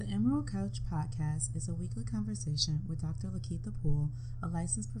Emerald Couch podcast is a weekly conversation with Dr. Lakeitha Poole, a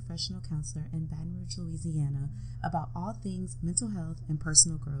licensed professional counselor in Baton Rouge, Louisiana, about all things mental health and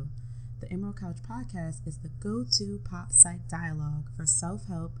personal growth. The Emerald Couch podcast is the go-to pop psych dialogue for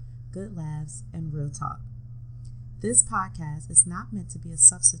self-help, good laughs, and real talk. This podcast is not meant to be a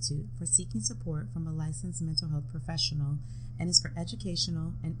substitute for seeking support from a licensed mental health professional and is for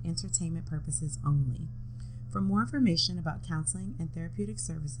educational and entertainment purposes only. For more information about counseling and therapeutic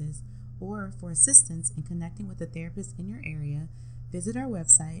services, or for assistance in connecting with a therapist in your area, visit our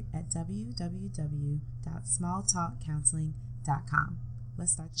website at www.smalltalkcounseling.com.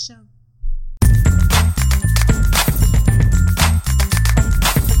 Let's start the show.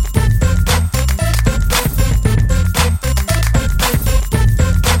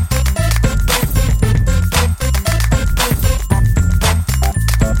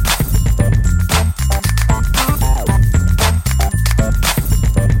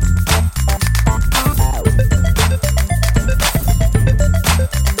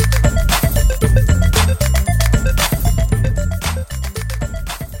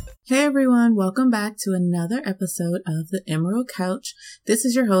 Hey everyone, welcome back to another episode of the Emerald Couch. This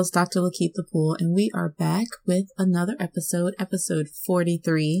is your host, Dr. Lakeitha Poole, and we are back with another episode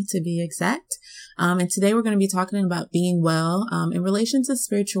 43 to be exact. And today we're going to be talking about being well in relation to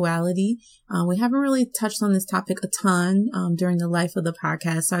spirituality. We haven't really touched on this topic a ton during the life of the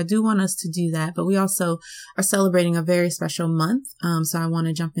podcast, so I do want us to do that, but we also are celebrating a very special month, so I want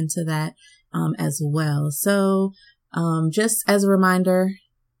to jump into that as well. So just as a reminder,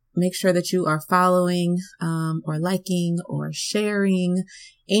 make sure that you are following or liking or sharing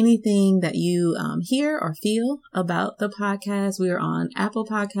anything that you hear or feel about the podcast. We are on Apple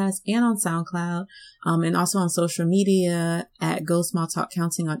Podcasts and on SoundCloud, and also on social media at Go Small Talk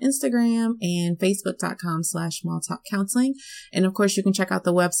Counseling on Instagram and Facebook.com/smalltalkcounseling. And of course, you can check out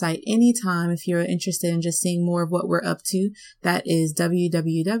the website anytime if you're interested in just seeing more of what we're up to. That is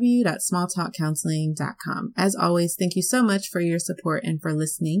www.smalltalkcounseling.com. As always, thank you so much for your support and for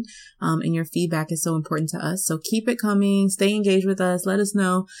listening. And your feedback is so important to us. So keep it coming. Stay engaged with us. Let us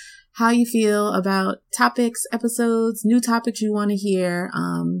know how you feel about topics, episodes, new topics you want to hear.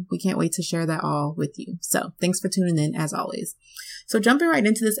 We can't wait to share that all with you. So thanks for tuning in as always. So jumping right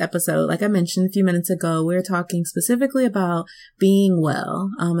into this episode, like I mentioned a few minutes ago, we're talking specifically about being well.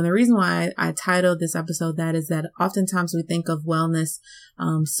 And the reason why I titled this episode that is that oftentimes we think of wellness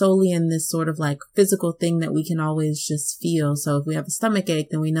solely in this sort of like physical thing that we can always just feel. So if we have a stomach ache,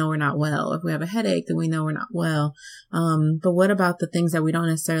 then we know we're not well. If we have a headache, then we know we're not well. But what about the things that we don't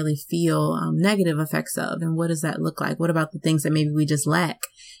necessarily feel negative effects of? And what does that look like? What about the things that maybe we just lack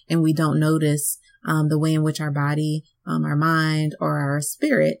and we don't notice the way in which our body, our mind, or our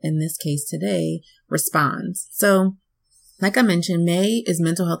spirit, in this case today, responds? So like I mentioned, May is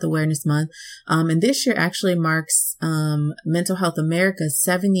Mental Health Awareness Month, and this year actually marks Mental Health America's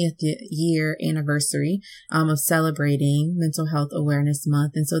 70th year anniversary of celebrating Mental Health Awareness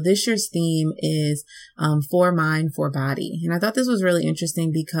Month. And so this year's theme is For Mind, For Body. And I thought this was really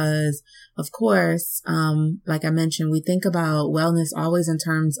interesting because, of course, like I mentioned, we think about wellness always in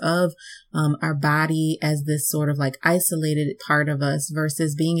terms of our body as this sort of like isolated part of us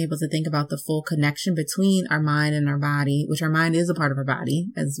versus being able to think about the full connection between our mind and our body, which our mind is a part of our body,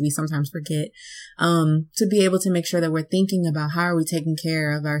 as we sometimes forget, to be able to make sure that we're thinking about how are we taking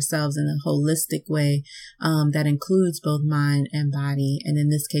care of ourselves in a holistic way that includes both mind and body. And in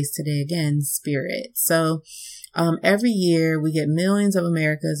this case today, again, spirit. So every year we get millions of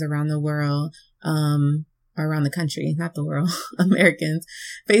Americans around the world, around the country, not the world, Americans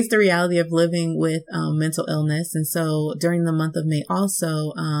face the reality of living with mental illness. And so during the month of May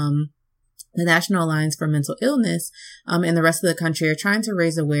also, the National Alliance for Mental Illness and the rest of the country are trying to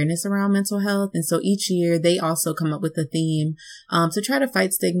raise awareness around mental health. And so each year they also come up with a theme to try to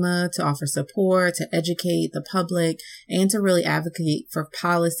fight stigma, to offer support, to educate the public, and to really advocate for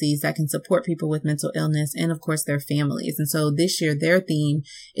policies that can support people with mental illness and, of course, their families. And so this year their theme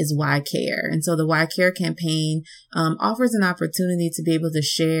is Why Care. And so the Why Care campaign offers an opportunity to be able to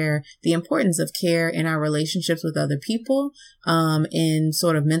share the importance of care in our relationships with other people, in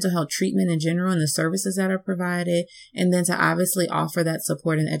sort of mental health treatment in general and the services that are provided, and then to obviously offer that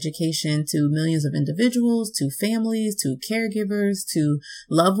support and education to millions of individuals, to families, to caregivers, to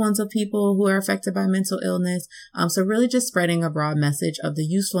loved ones of people who are affected by mental illness. So really just spreading a broad message of the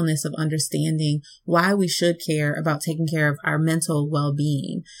usefulness of understanding why we should care about taking care of our mental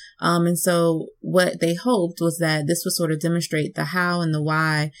well-being. And so what they hoped was that this would sort of demonstrate the how and the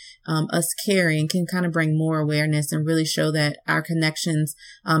why us caring can kind of bring more awareness and really show that that our connections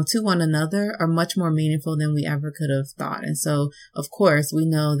to one another are much more meaningful than we ever could have thought. And so, of course, we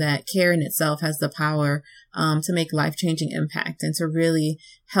know that care in itself has the power to make life-changing impact and to really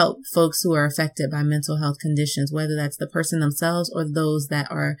help folks who are affected by mental health conditions, whether that's the person themselves or those that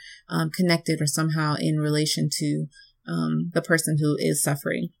are connected or somehow in relation to the person who is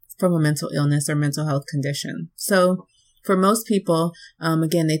suffering from a mental illness or mental health condition. So for most people,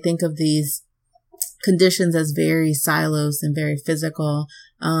 again, they think of these conditions as very silos and very physical.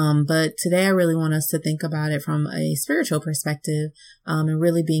 But today I really want us to think about it from a spiritual perspective, and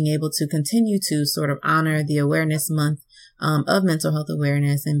really being able to continue to sort of honor the awareness month of mental health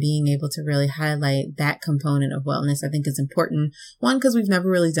awareness and being able to really highlight that component of wellness. I think is important. One, because we've never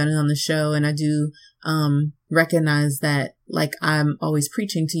really done it on the show. And I do recognize that, like, I'm always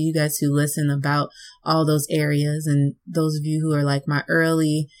preaching to you guys who listen about all those areas. And those of you who are like my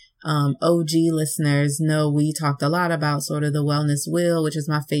early OG listeners know we talked a lot about sort of the wellness wheel, which is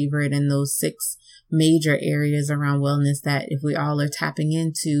my favorite, and those 6 major areas around wellness that if we all are tapping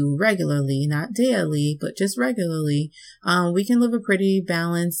into regularly, not daily, but just regularly, we can live a pretty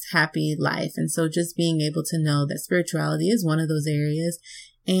balanced, happy life. And so just being able to know that spirituality is one of those areas,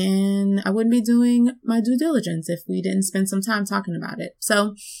 and I wouldn't be doing my due diligence if we didn't spend some time talking about it.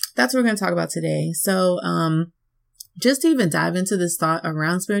 So that's what we're going to talk about today. So, just to even dive into this thought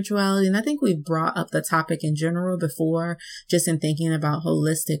around spirituality. And I think we've brought up the topic in general before, just in thinking about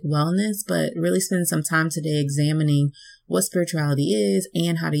holistic wellness, but really spending some time today examining what spirituality is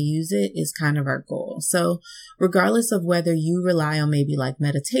and how to use it is kind of our goal. So regardless of whether you rely on maybe like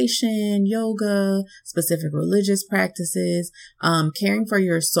meditation, yoga, specific religious practices, caring for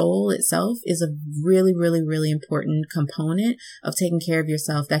your soul itself is a really, really, really important component of taking care of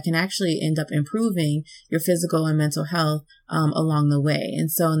yourself that can actually end up improving your physical and mental health along the way.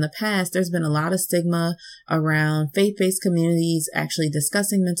 And so in the past, there's been a lot of stigma around faith-based communities actually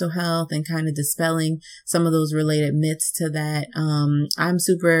discussing mental health and kind of dispelling some of those related myths to that. I'm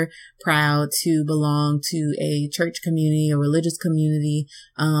super proud to belong to a church community, a religious community,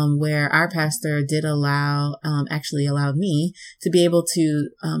 where our pastor did actually allowed me to be able to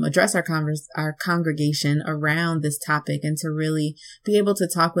address our congregation around this topic and to really be able to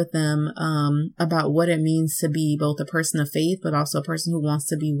talk with them about what it means to be both a person of faith, but also a person who wants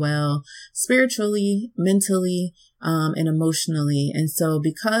to be well spiritually, mentally, and emotionally. And so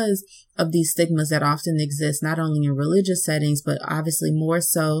because of these stigmas that often exist, not only in religious settings, but obviously more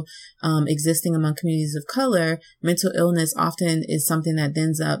so existing among communities of color, mental illness often is something that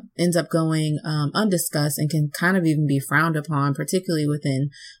ends up going undiscussed and can kind of even be frowned upon, particularly within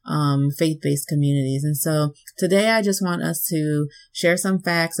faith-based communities. And so today I just want us to share some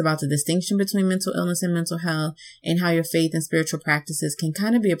facts about the distinction between mental illness and mental health and how your faith and spiritual practices can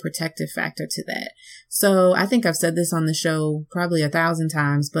kind of be a protective factor to that. So I think I've said this on the show probably 1,000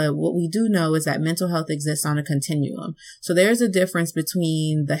 times, but what we do know is that mental health exists on a continuum. So there's a difference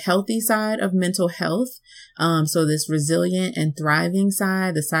between the healthy side of mental health. So this resilient and thriving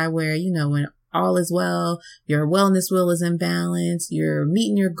side, the side where, when all is well, your wellness wheel is in balance, you're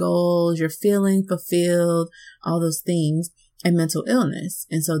meeting your goals, you're feeling fulfilled, all those things, and mental illness.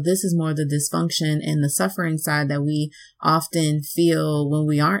 And so this is more the dysfunction and the suffering side that we often feel when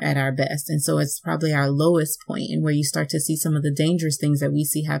we aren't at our best. And so it's probably our lowest point, and where you start to see some of the dangerous things that we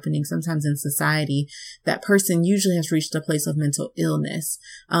see happening sometimes in society. That person usually has reached a place of mental illness.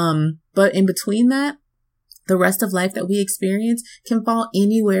 But in between that, the rest of life that we experience can fall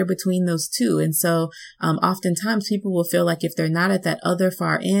anywhere between those two. And so, oftentimes people will feel like if they're not at that other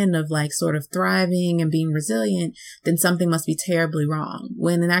far end of like sort of thriving and being resilient, then something must be terribly wrong.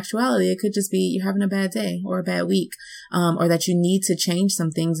 When in actuality, it could just be you're having a bad day or a bad week, or that you need to change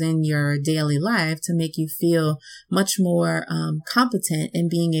some things in your daily life to make you feel much more, competent in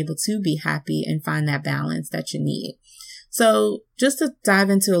being able to be happy and find that balance that you need. So just to dive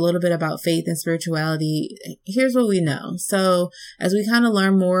into a little bit about faith and spirituality, here's what we know. So as we kind of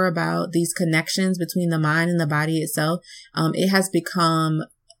learn more about these connections between the mind and the body itself, it has become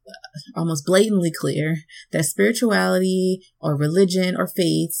almost blatantly clear that spirituality or religion or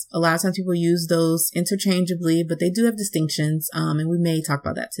faiths, a lot of times people use those interchangeably, but they do have distinctions. And we may talk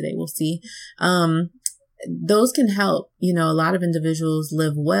about that today. We'll see. Those can help, a lot of individuals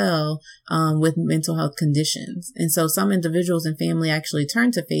live well with mental health conditions. And so some individuals and family actually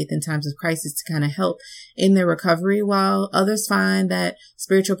turn to faith in times of crisis to kind of help in their recovery, while others find that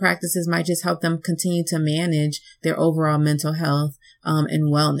spiritual practices might just help them continue to manage their overall mental health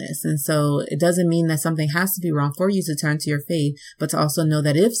and wellness. And so it doesn't mean that something has to be wrong for you to turn to your faith, but to also know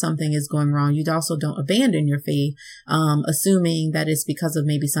that if something is going wrong, you also don't abandon your faith, assuming that it's because of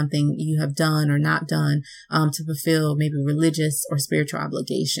maybe something you have done or not done, to fulfill maybe religious or spiritual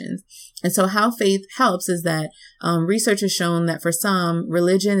obligations. And so how faith helps is that research has shown that for some,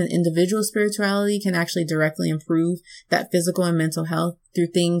 religion and individual spirituality can actually directly improve that physical and mental health through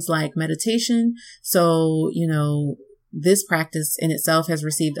things like meditation. So, this practice in itself has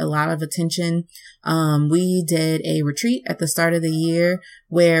received a lot of attention. We did a retreat at the start of the year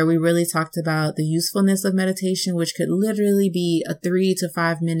where we really talked about the usefulness of meditation, which could literally be a 3 to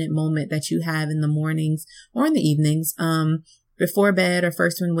 5 minute moment that you have in the mornings or in the evenings, before bed or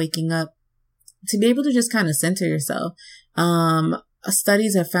first when waking up, to be able to just kind of center yourself.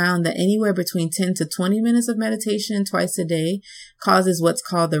 Studies have found that anywhere between 10 to 20 minutes of meditation twice a day causes what's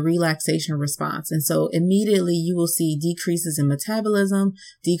called the relaxation response. And so immediately you will see decreases in metabolism,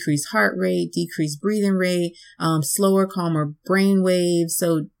 decreased heart rate, decreased breathing rate, slower, calmer brain waves.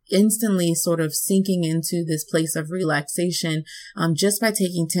 So instantly sort of sinking into this place of relaxation, just by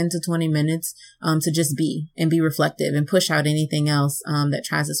taking 10 to 20 minutes, to just be and be reflective and push out anything else, that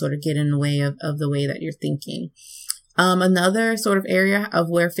tries to sort of get in the way of the way that you're thinking. Another sort of area of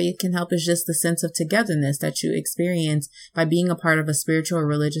where faith can help is just the sense of togetherness that you experience by being a part of a spiritual or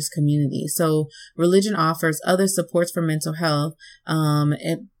religious community. So religion offers other supports for mental health,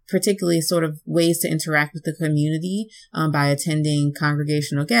 and particularly sort of ways to interact with the community, by attending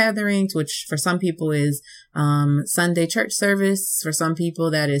congregational gatherings, which for some people is Sunday church service. For some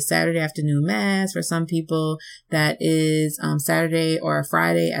people that is Saturday afternoon mass. For some people that is Saturday or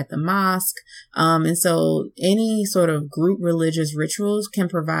Friday at the mosque. And so any sort of group religious rituals can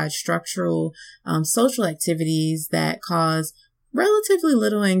provide structural social activities that cause relatively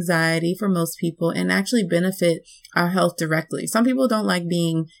little anxiety for most people and actually benefit our health directly. Some people don't like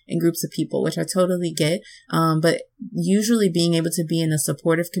being in groups of people, which I totally get. But usually being able to be in a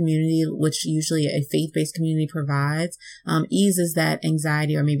supportive community, which usually a faith-based community provides, eases that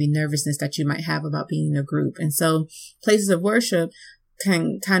anxiety or maybe nervousness that you might have about being in a group. And so places of worship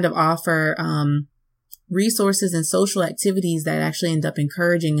can kind of offer, resources and social activities that actually end up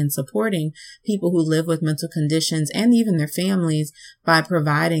encouraging and supporting people who live with mental conditions and even their families by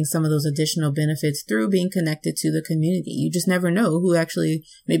providing some of those additional benefits through being connected to the community. You just never know who actually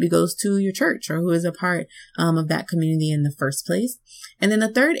maybe goes to your church or who is a part of that community in the first place. And then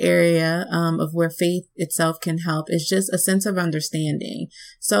the third area of where faith itself can help is just a sense of understanding.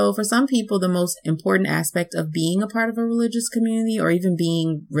 So for some people, the most important aspect of being a part of a religious community or even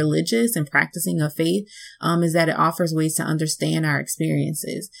being religious and practicing a faith is that it offers ways to understand our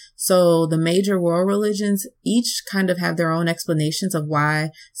experiences. So the major world religions each kind of have their own explanations of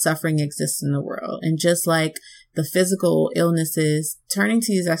why suffering exists in the world. And just like the physical illnesses, turning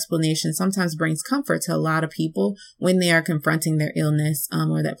to these explanations sometimes brings comfort to a lot of people when they are confronting their illness,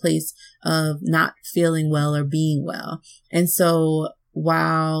 or that place of not feeling well or being well. And so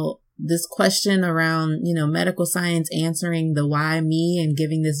while this question around, medical science answering the why me and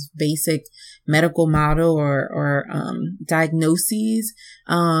giving this basic medical model or diagnoses,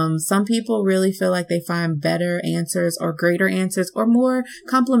 some people really feel like they find better answers or greater answers or more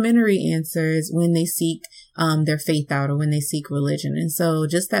complementary answers when they seek their faith out or when they seek religion. And so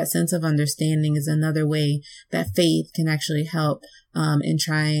just that sense of understanding is another way that faith can actually help in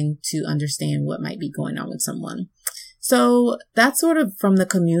trying to understand what might be going on with someone. So that's sort of from the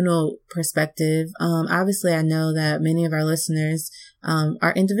communal perspective. Obviously, I know that many of our listeners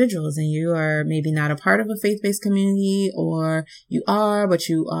are individuals and you are maybe not a part of a faith-based community, or you are, but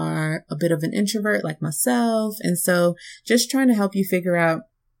you are a bit of an introvert like myself. And so just trying to help you figure out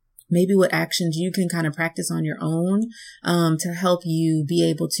maybe what actions you can kind of practice on your own to help you be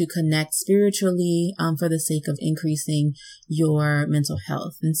able to connect spiritually for the sake of increasing your mental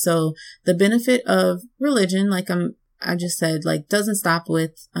health. And so the benefit of religion, like I just said, doesn't stop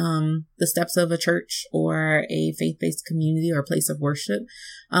with the steps of a church or a faith-based community or a place of worship.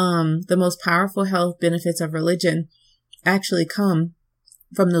 The most powerful health benefits of religion actually come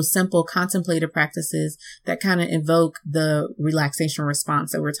from those simple contemplative practices that kind of evoke the relaxation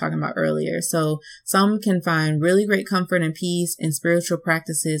response that we were talking about earlier. So some can find really great comfort and peace in spiritual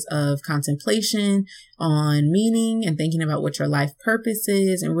practices of contemplation on meaning and thinking about what your life purpose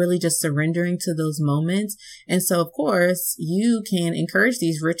is and really just surrendering to those moments. And so, of course, you can encourage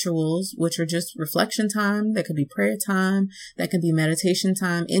these rituals, which are just reflection time. That could be prayer time. That could be meditation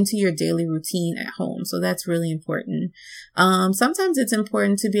time into your daily routine at home. So that's really important. Sometimes it's important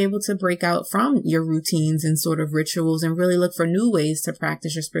to be able to break out from your routines and sort of rituals and really look for new ways to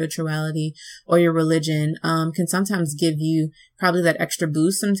practice your spirituality or your religion, can sometimes give you probably that extra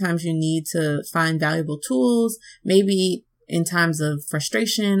boost. Sometimes you need to find valuable tools, maybe in times of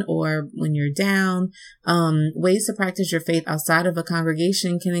frustration or when you're down. Ways to practice your faith outside of a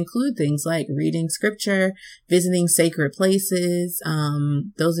congregation can include things like reading scripture, visiting sacred places.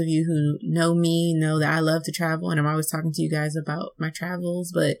 Those of you who know me know that I love to travel, and I'm always talking to you guys about my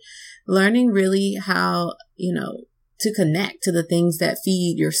travels, but learning really how, to connect to the things that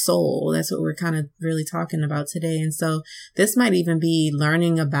feed your soul. That's what we're kind of really talking about today. And so this might even be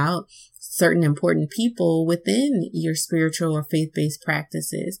learning about certain important people within your spiritual or faith-based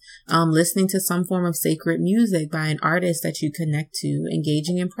practices, listening to some form of sacred music by an artist that you connect to,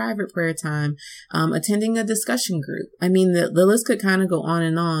 engaging in private prayer time, attending a discussion group. I mean, the list could kind of go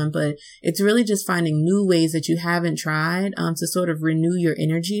on, but it's really just finding new ways that you haven't tried, to sort of renew your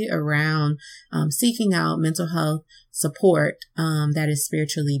energy around, seeking out mental health support, that is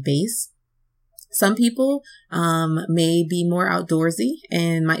spiritually based. Some people may be more outdoorsy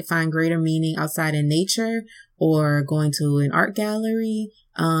and might find greater meaning outside in nature or going to an art gallery.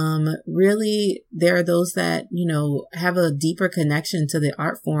 Really, there are those that, have a deeper connection to the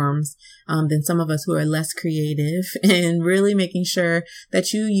art forms than some of us who are less creative, and really making sure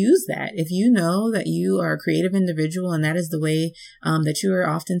that you use that. If you know that you are a creative individual and that is the way that you are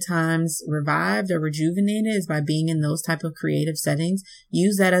oftentimes revived or rejuvenated is by being in those type of creative settings,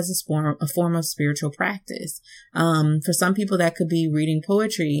 use that as a form of spiritual practice. For some people, that could be reading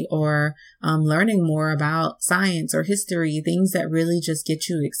poetry or learning more about science or history, things that really just get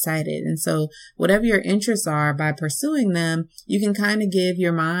you excited. And so whatever your interests are, by pursuing them, you can kind of give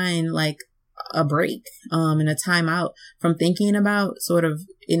your mind like a break, and a time out from thinking about sort of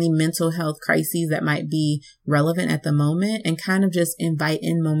any mental health crises that might be relevant at the moment, and kind of just invite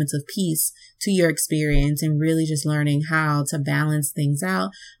in moments of peace to your experience, and really just learning how to balance things out,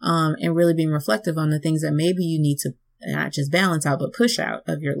 and really being reflective on the things that maybe you need to not just balance out, but push out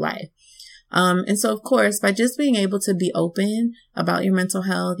of your life. And so, of course, by just being able to be open about your mental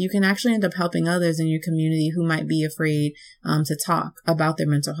health, you can actually end up helping others in your community who might be afraid to talk about their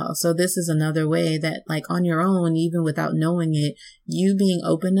mental health. So this is another way that, like, on your own, even without knowing it, you being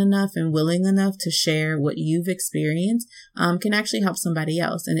open enough and willing enough to share what you've experienced can actually help somebody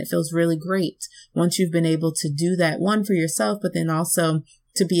else. And it feels really great once you've been able to do that, one, for yourself, but then also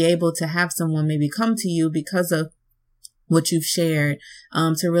to be able to have someone maybe come to you because of what you've shared,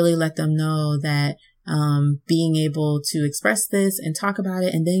 to really let them know that being able to express this and talk about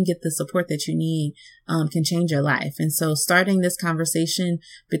it and then get the support that you need can change your life. And so starting this conversation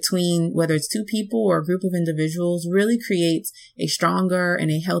between whether it's two people or a group of individuals really creates a stronger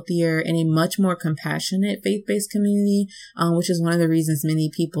and a healthier and a much more compassionate faith-based community, which is one of the reasons many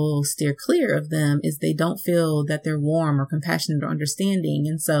people steer clear of them, is they don't feel that they're warm or compassionate or understanding.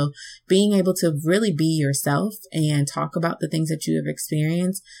 And so being able to really be yourself and talk about the things that you have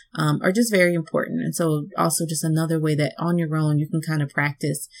experienced are just very important. And so also just another way that on your own you can kind of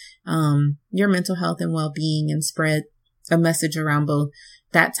practice your mental health and well-being and spread a message around both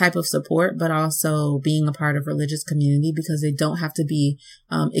that type of support, but also being a part of religious community, because they don't have to be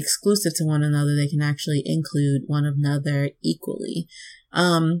exclusive to one another. They can actually include one another equally.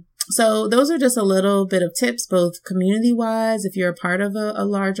 So those are just a little bit of tips, both community wise, if you're a part of a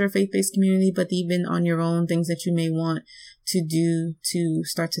larger faith-based community, but even on your own, things that you may want to do to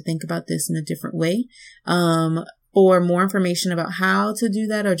start to think about this in a different way. For more information about how to do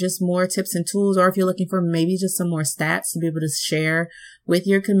that, or just more tips and tools, or if you're looking for maybe just some more stats to be able to share with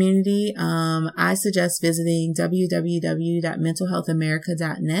your community, I suggest visiting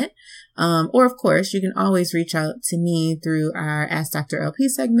www.mentalhealthamerica.net. Or of course, you can always reach out to me through our Ask Dr. LP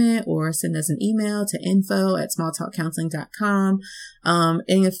segment, or send us an email to info@smalltalkcounseling.com. And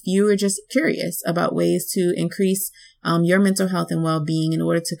if you are just curious about ways to increase your mental health and well-being in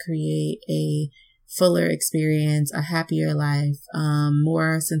order to create a fuller experience, a happier life,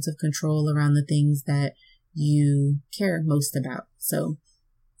 more sense of control around the things that you care most about. So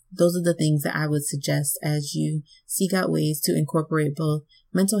those are the things that I would suggest as you seek out ways to incorporate both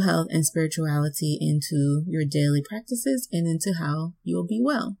mental health and spirituality into your daily practices and into how you will be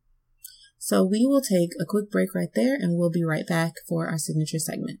well. So we will take a quick break right there, and we'll be right back for our signature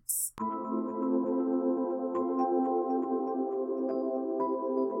segments.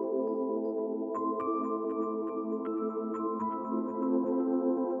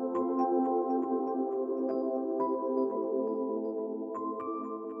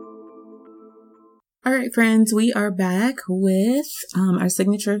 All right, friends, we are back with our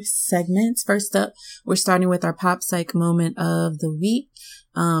signature segments. First up, we're starting with our pop psych moment of the week.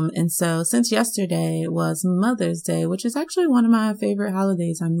 And so since yesterday was Mother's Day, which is actually one of my favorite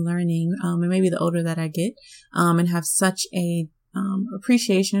holidays, I'm learning, and maybe the older that I get, and have such a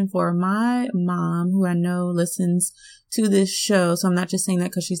appreciation for my mom, who I know listens to this show. So I'm not just saying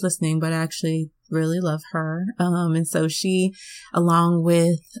that because she's listening, but I actually really love her. And so she, along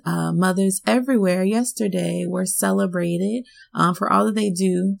with mothers everywhere yesterday, were celebrated for all that they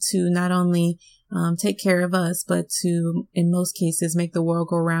do to not only take care of us, but to, in most cases, make the world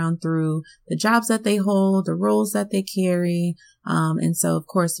go round through the jobs that they hold, the roles that they carry. And so, of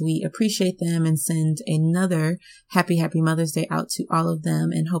course, we appreciate them and send another happy Mother's Day out to all of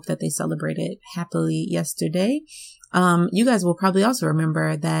them and hope that they celebrated happily yesterday. You guys will probably also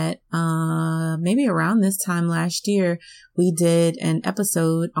remember that, maybe around this time last year, we did an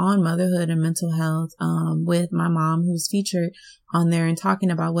episode on motherhood and mental health, with my mom, who's featured on there and talking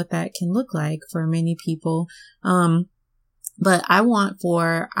about what that can look like for many people. But I want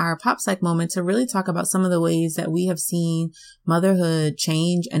for our pop psych moment to really talk about some of the ways that we have seen motherhood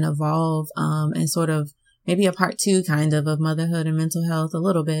change and evolve, and sort of maybe a part 2 kind of motherhood and mental health, a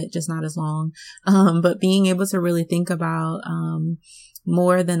little bit, just not as long. But being able to really think about,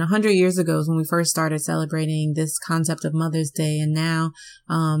 more than 100 years ago when we first started celebrating this concept of Mother's Day. And now,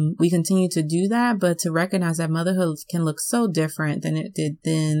 we continue to do that, but to recognize that motherhood can look so different than it did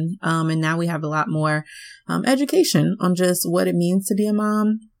then. And now we have a lot more, education on just what it means to be a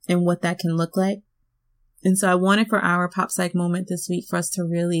mom and what that can look like. And so I wanted for our pop psych moment this week for us to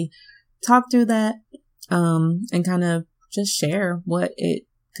really talk through that, and kind of just share what it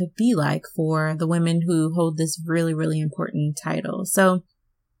could be like for the women who hold this really, really important title. So,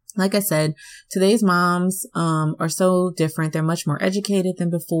 like I said, today's moms are so different. They're much more educated than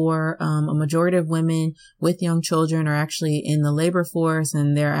before. A majority of women with young children are actually in the labor force,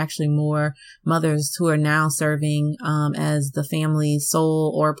 and there are actually more mothers who are now serving as the family's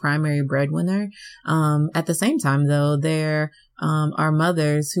sole or primary breadwinner. At the same time, though, there are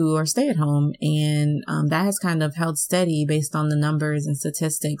mothers who are stay at home, and that has kind of held steady based on the numbers and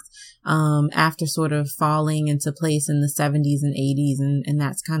statistics after sort of falling into place in the 70s and 80s, and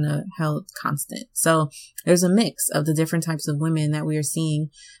that's kind of held constant. So there's a mix of the different types of women that we are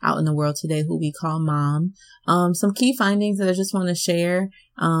seeing out in the world today who we call mom. Some key findings that I just want to share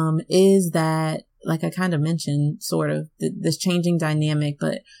is that, like I kind of mentioned, sort of this changing dynamic,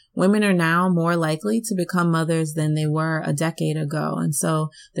 but women are now more likely to become mothers than they were a decade ago. And so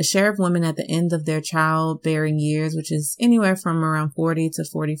the share of women at the end of their childbearing years, which is anywhere from around 40 to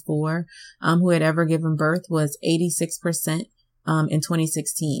 44, who had ever given birth, was 86%. In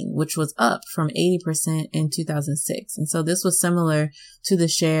 2016, which was up from 80% in 2006. And so this was similar to the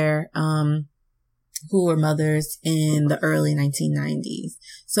share, who were mothers in the early 1990s.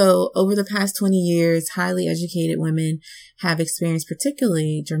 So over the past 20 years, highly educated women have experienced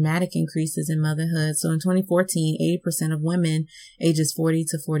particularly dramatic increases in motherhood. So in 2014, 80% of women ages 40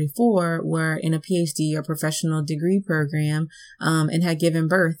 to 44 were in a PhD or professional degree program, and had given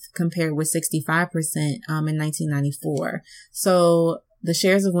birth, compared with 65%, in 1994. So the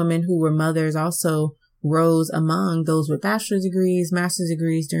shares of women who were mothers also rose among those with bachelor's degrees, master's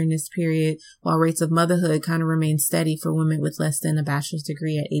degrees during this period, while rates of motherhood kind of remained steady for women with less than a bachelor's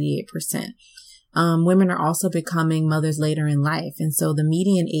degree at 88%. Women are also becoming mothers later in life. And so the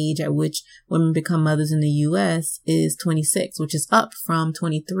median age at which women become mothers in the U.S. is 26, which is up from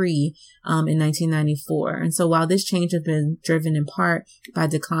 23 in 1994. And so while this change has been driven in part by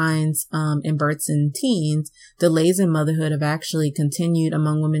declines in births in teens, delays in motherhood have actually continued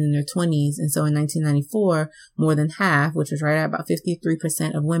among women in their 20s. And so in 1994, more than half, which was right at about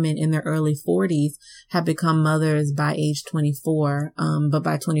 53% of women in their early 40s, have become mothers by age 24. But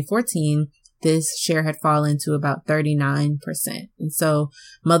by 2014, this share had fallen to about 39%. And so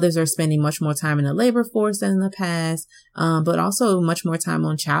mothers are spending much more time in the labor force than in the past, but also much more time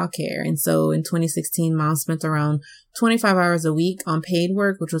on childcare. And so in 2016, moms spent around 25 hours a week on paid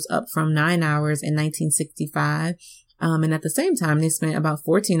work, which was up from 9 hours in 1965. And at the same time, they spent about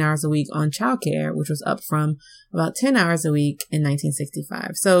 14 hours a week on childcare, which was up from about 10 hours a week in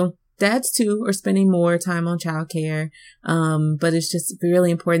 1965. So dads too are spending more time on childcare. But it's just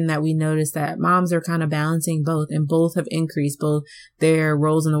really important that we notice that moms are kind of balancing both, and both have increased, both their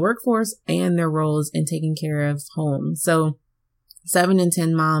roles in the workforce and their roles in taking care of home. So 7 in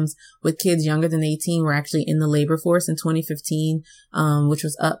 10 moms with kids younger than 18 were actually in the labor force in 2015, which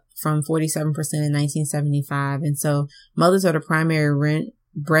was up from 47% in 1975. And so mothers are the primary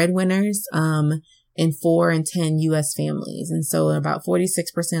breadwinners. in 4 in 10 U.S. families. And so about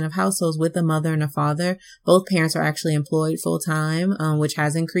 46% of households with a mother and a father, both parents are actually employed full time, which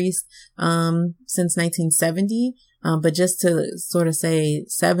has increased since 1970. But just to sort of say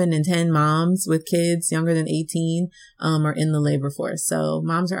 7 in 10 moms with kids younger than 18 are in the labor force. So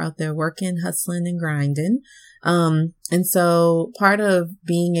moms are out there working, hustling, and grinding. And so part of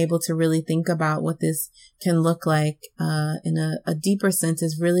being able to really think about what this can look like in a deeper sense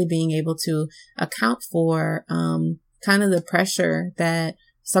is really being able to account for kind of the pressure that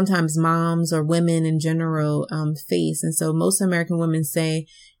sometimes moms or women in general face. And so most American women say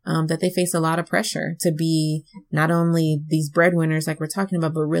that they face a lot of pressure to be not only these breadwinners like we're talking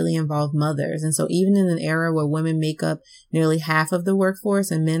about, but really involved mothers. And so even in an era where women make up nearly half of the workforce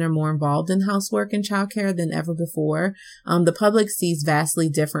and men are more involved in housework and childcare than ever before, the public sees vastly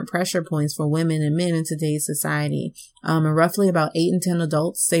different pressure points for women and men in today's society. And roughly about 8 in 10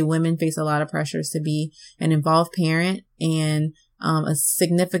 adults say women face a lot of pressures to be an involved parent, and a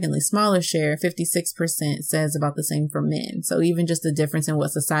significantly smaller share, 56%, says about the same for men. So even just the difference in what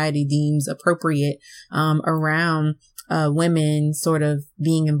society deems appropriate around women sort of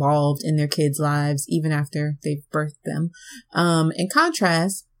being involved in their kids' lives even after they've birthed them. In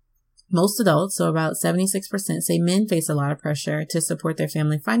contrast, most adults, so about 76%, say men face a lot of pressure to support their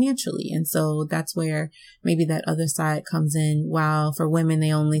family financially. And so that's where maybe that other side comes in, while for women,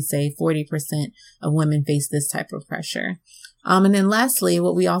 they only say 40% of women face this type of pressure. And then lastly,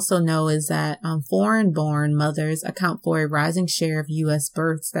 what we also know is that foreign-born mothers account for a rising share of U.S.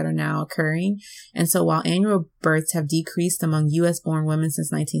 births that are now occurring. And so while annual births have decreased among U.S.-born women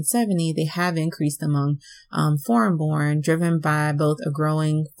since 1970, they have increased among foreign-born, driven by both a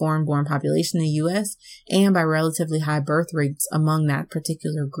growing foreign-born population in the U.S. and by relatively high birth rates among that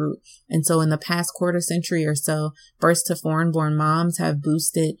particular group. And so in the past quarter century or so, births to foreign-born moms have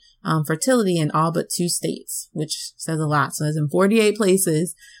boosted fertility in all but 2 states, which says a lot. So in 48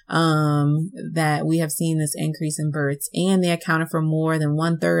 places that we have seen this increase in births, and they accounted for more than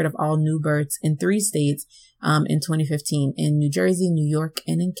 1/3 of all new births in 3 states in 2015, in New Jersey, New York,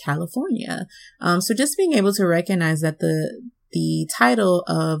 and in California. So just being able to recognize that the title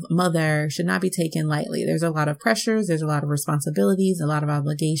of mother should not be taken lightly. There's a lot of pressures, there's a lot of responsibilities, a lot of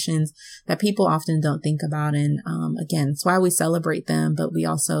obligations that people often don't think about. And again, it's why we celebrate them, but we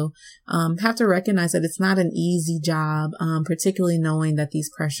also have to recognize that it's not an easy job, particularly knowing that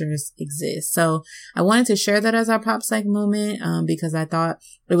these pressures exist. So I wanted to share that as our pop psych moment because I thought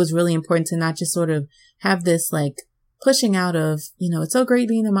it was really important to not just sort of have this like pushing out of, it's so great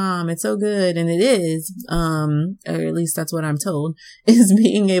being a mom. It's so good. And it is, or at least that's what I'm told, is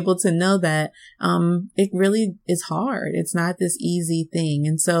being able to know that, it really is hard. It's not this easy thing.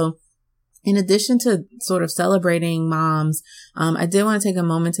 And so in addition to sort of celebrating moms, I did want to take a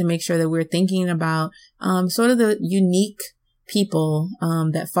moment to make sure that we're thinking about, sort of the unique people,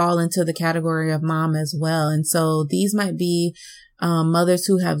 that fall into the category of mom as well. And so these might be, mothers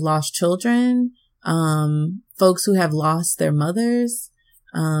who have lost children, folks who have lost their mothers,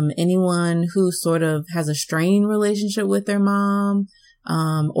 anyone who sort of has a strained relationship with their mom,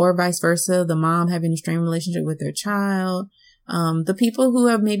 or vice versa, the mom having a strained relationship with their child, the people who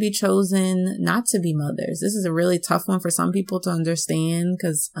have maybe chosen not to be mothers. This is a really tough one for some people to understand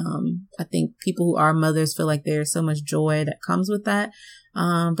because, I think people who are mothers feel like there's so much joy that comes with that.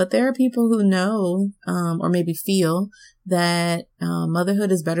 But there are people who know, or maybe feel that,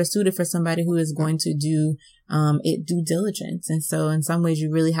 motherhood is better suited for somebody who is going to do, it due diligence. And so in some ways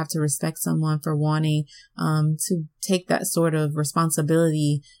you really have to respect someone for wanting, to take that sort of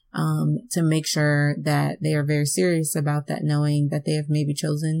responsibility, to make sure that they are very serious about that, knowing that they have maybe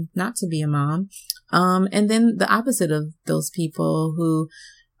chosen not to be a mom. And then the opposite of those people who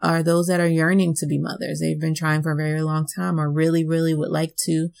are those that are yearning to be mothers. They've been trying for a very long time, or really, really would like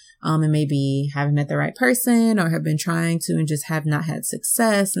to, and maybe haven't met the right person, or have been trying to and just have not had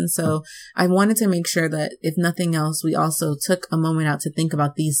success. And so I wanted to make sure that if nothing else, we also took a moment out to think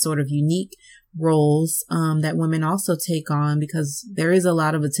about these sort of unique roles, that women also take on, because there is a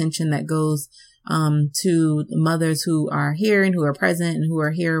lot of attention that goes to mothers who are here and who are present and who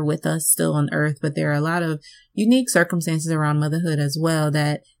are here with us still on earth. But there are a lot of unique circumstances around motherhood as well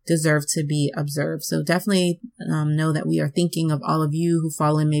that deserve to be observed. So definitely know that we are thinking of all of you who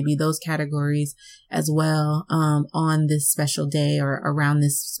fall in maybe those categories as well, on this special day or around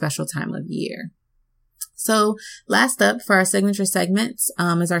this special time of year. So last up for our signature segments,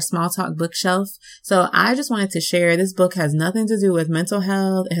 is our small talk bookshelf. So I just wanted to share, this book has nothing to do with mental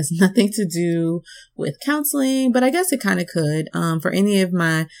health. It has nothing to do with counseling, but I guess it kind of could, for any of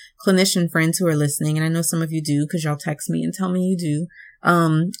my clinician friends who are listening. And I know some of you do, because y'all text me and tell me you do.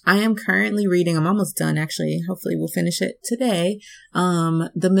 I am currently reading, I'm almost done actually. Hopefully we'll finish it today. The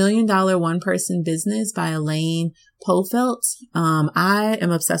 $1 Million One Person Business by Elaine Poole. I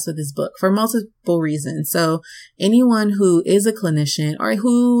am obsessed with this book for multiple reasons. So anyone who is a clinician or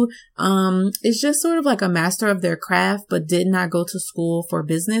who, is just sort of like a master of their craft, but did not go to school for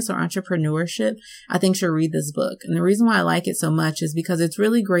business or entrepreneurship, I think should read this book. And the reason why I like it so much is because it's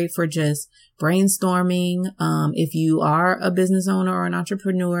really great for just brainstorming. If you are a business owner or an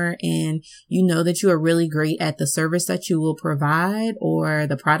entrepreneur and you know that you are really great at the service that you will provide or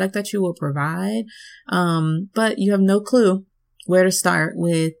the product that you will provide, but you have no clue where to start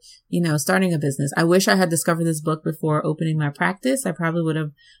with, starting a business. I wish I had discovered this book before opening my practice. I probably would have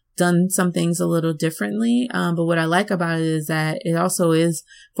done some things a little differently. But what I like about it is that it also is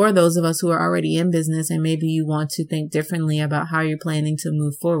for those of us who are already in business and maybe you want to think differently about how you're planning to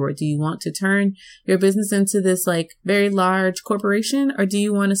move forward. Do you want to turn your business into this like very large corporation, or do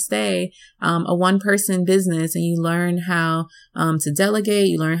you want to stay a one-person business and you learn how to delegate,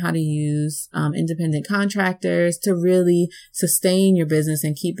 you learn how to use independent contractors to really sustain your business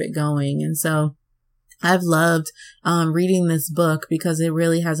and keep it going. And so I've loved reading this book because it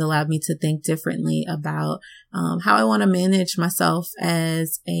really has allowed me to think differently about how I want to manage myself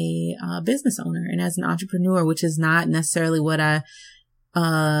as a business owner and as an entrepreneur, which is not necessarily what I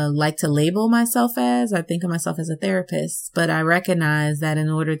like to label myself as. I think of myself as a therapist, but I recognize that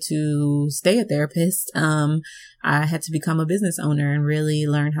in order to stay a therapist, I had to become a business owner and really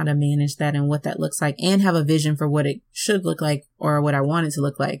learn how to manage that and what that looks like and have a vision for what it should look like or what I want it to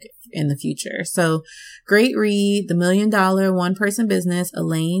look like in the future. So great read, The $1 Million One Person Business,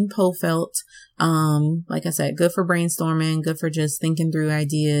 Elaine Poole. Like I said, good for brainstorming, good for just thinking through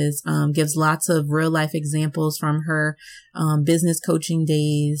ideas, gives lots of real life examples from her business coaching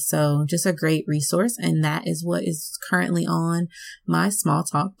days. So just a great resource. And that is what is currently on my Small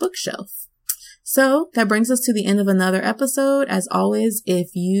Talk bookshelf. So that brings us to the end of another episode. As always,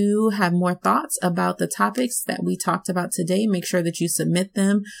 if you have more thoughts about the topics that we talked about today, make sure that you submit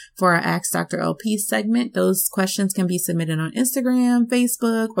them for our Ask Dr. LP segment. Those questions can be submitted on Instagram,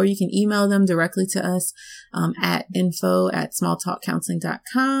 Facebook, or you can email them directly to us at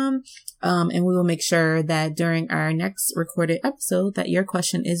info@smalltalkcounseling.com. And we will make sure that during our next recorded episode that your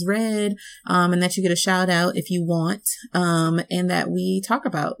question is read, and that you get a shout out if you want, and that we talk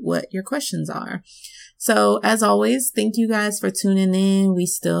about what your questions are. So as always, thank you guys for tuning in. We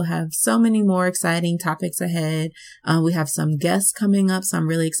still have so many more exciting topics ahead. We have some guests coming up, so I'm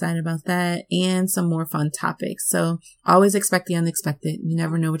really excited about that, and some more fun topics. So always expect the unexpected. You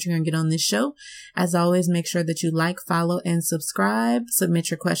never know what you're going to get on this show. As always, make sure that you like, follow, and subscribe. Submit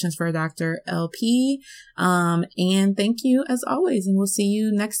your questions for Dr. LP. And thank you as always. And we'll see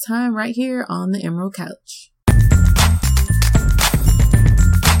you next time right here on the Emerald Couch.